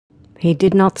He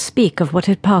did not speak of what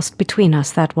had passed between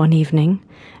us that one evening,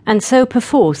 and so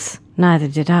perforce neither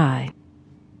did I.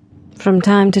 From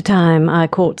time to time I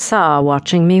caught Sa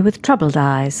watching me with troubled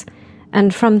eyes,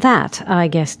 and from that I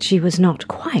guessed she was not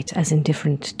quite as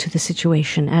indifferent to the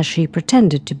situation as she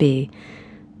pretended to be.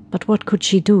 But what could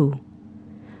she do?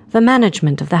 The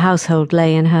management of the household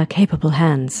lay in her capable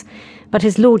hands, but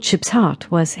his lordship's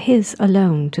heart was his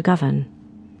alone to govern.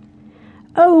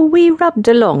 Oh, we rubbed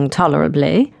along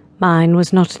tolerably. Mine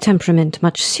was not a temperament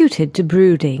much suited to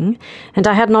brooding, and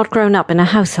I had not grown up in a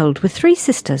household with 3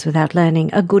 sisters without learning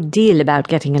a good deal about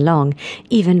getting along,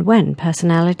 even when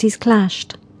personalities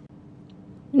clashed.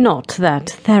 Not that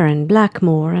Theron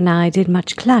Blackmore and I did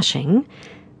much clashing.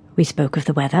 We spoke of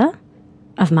the weather,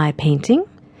 of my painting,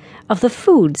 of the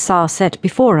food Sa set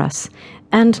before us,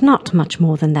 and not much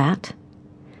more than that.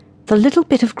 The little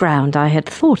bit of ground I had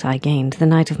thought I gained the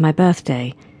night of my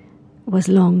birthday was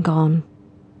long gone.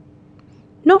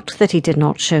 Not that he did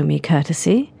not show me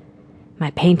courtesy. My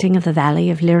painting of the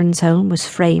valley of Lirensholm was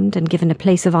framed and given a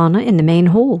place of honour in the main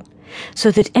hall,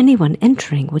 so that anyone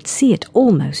entering would see it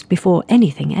almost before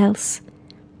anything else.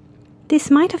 This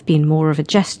might have been more of a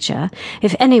gesture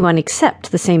if anyone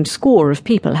except the same score of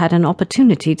people had an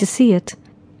opportunity to see it.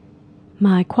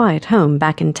 My quiet home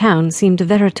back in town seemed a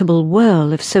veritable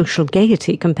whirl of social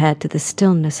gaiety compared to the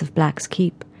stillness of Black's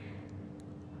Keep.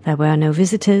 There were no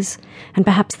visitors, and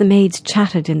perhaps the maids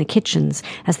chattered in the kitchens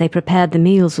as they prepared the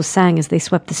meals or sang as they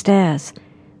swept the stairs,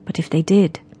 but if they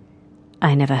did,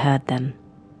 I never heard them.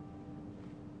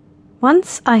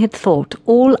 Once I had thought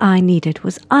all I needed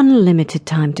was unlimited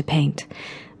time to paint,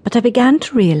 but I began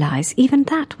to realize even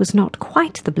that was not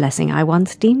quite the blessing I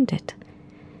once deemed it.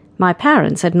 My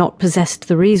parents had not possessed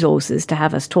the resources to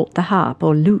have us taught the harp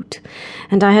or lute,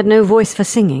 and I had no voice for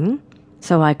singing,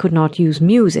 so I could not use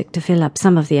music to fill up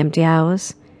some of the empty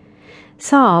hours.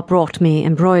 Sa brought me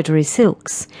embroidery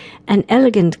silks, an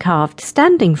elegant carved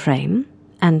standing frame,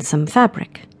 and some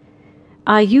fabric.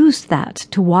 I used that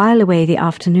to while away the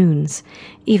afternoons,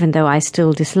 even though I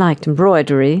still disliked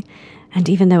embroidery, and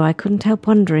even though I couldn't help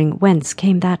wondering whence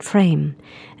came that frame,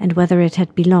 and whether it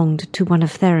had belonged to one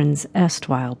of Theron's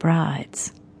erstwhile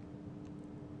brides.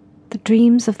 The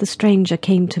dreams of the stranger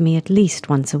came to me at least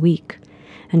once a week,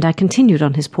 and I continued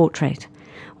on his portrait,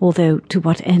 although to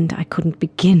what end I couldn't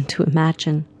begin to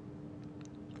imagine.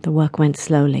 The work went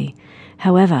slowly,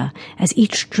 however, as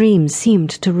each dream seemed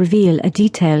to reveal a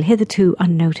detail hitherto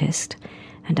unnoticed,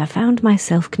 and I found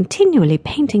myself continually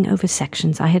painting over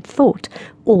sections I had thought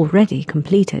already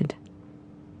completed.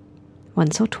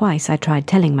 Once or twice I tried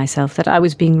telling myself that I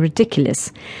was being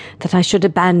ridiculous, that I should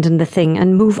abandon the thing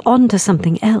and move on to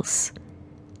something else.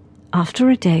 After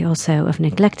a day or so of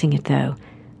neglecting it, though,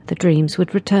 the dreams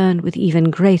would return with even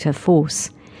greater force,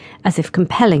 as if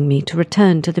compelling me to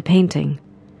return to the painting,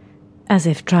 as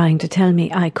if trying to tell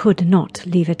me I could not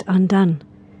leave it undone.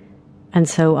 And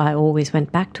so I always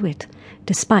went back to it,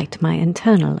 despite my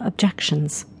internal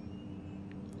objections.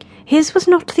 His was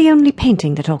not the only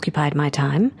painting that occupied my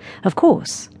time, of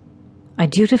course. I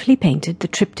dutifully painted the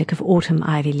triptych of autumn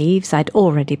ivy leaves I'd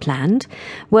already planned,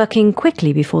 working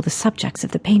quickly before the subjects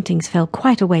of the paintings fell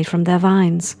quite away from their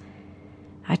vines.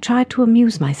 I tried to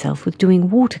amuse myself with doing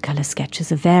watercolour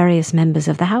sketches of various members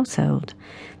of the household.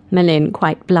 Malin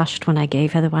quite blushed when I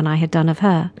gave her the one I had done of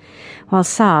her, while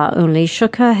Sa only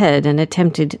shook her head and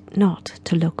attempted not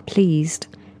to look pleased.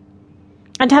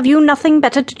 "And have you nothing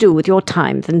better to do with your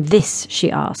time than this?"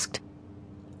 she asked,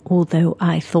 although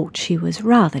I thought she was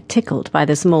rather tickled by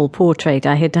the small portrait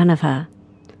I had done of her.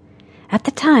 At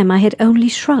the time I had only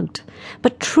shrugged,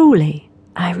 but truly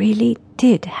I really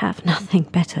did have nothing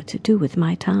better to do with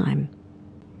my time.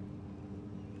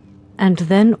 And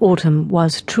then autumn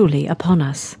was truly upon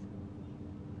us.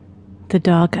 The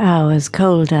dark hours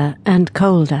colder and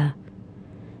colder.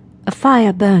 A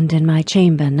fire burned in my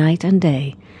chamber night and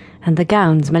day, and the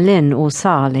gowns Malin or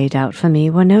Sa laid out for me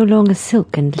were no longer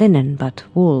silk and linen, but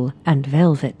wool and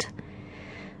velvet.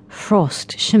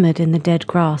 Frost shimmered in the dead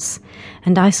grass,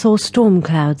 and I saw storm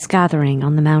clouds gathering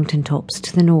on the mountain tops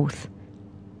to the north.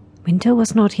 Winter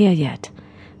was not here yet,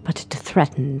 but it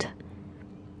threatened.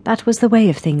 That was the way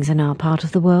of things in our part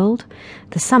of the world,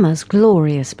 the summers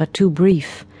glorious but too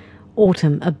brief,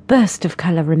 autumn a burst of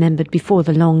colour remembered before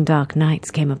the long dark nights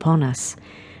came upon us,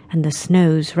 and the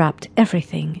snows wrapped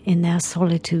everything in their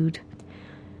solitude.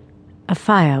 A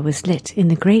fire was lit in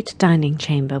the great dining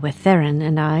chamber where Theron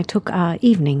and I took our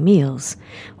evening meals,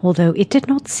 although it did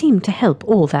not seem to help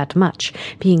all that much,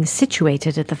 being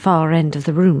situated at the far end of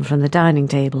the room from the dining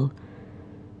table.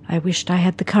 I wished I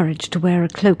had the courage to wear a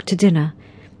cloak to dinner,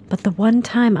 but the one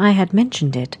time I had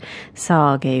mentioned it,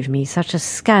 Sar gave me such a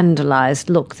scandalized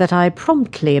look that I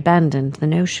promptly abandoned the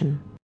notion.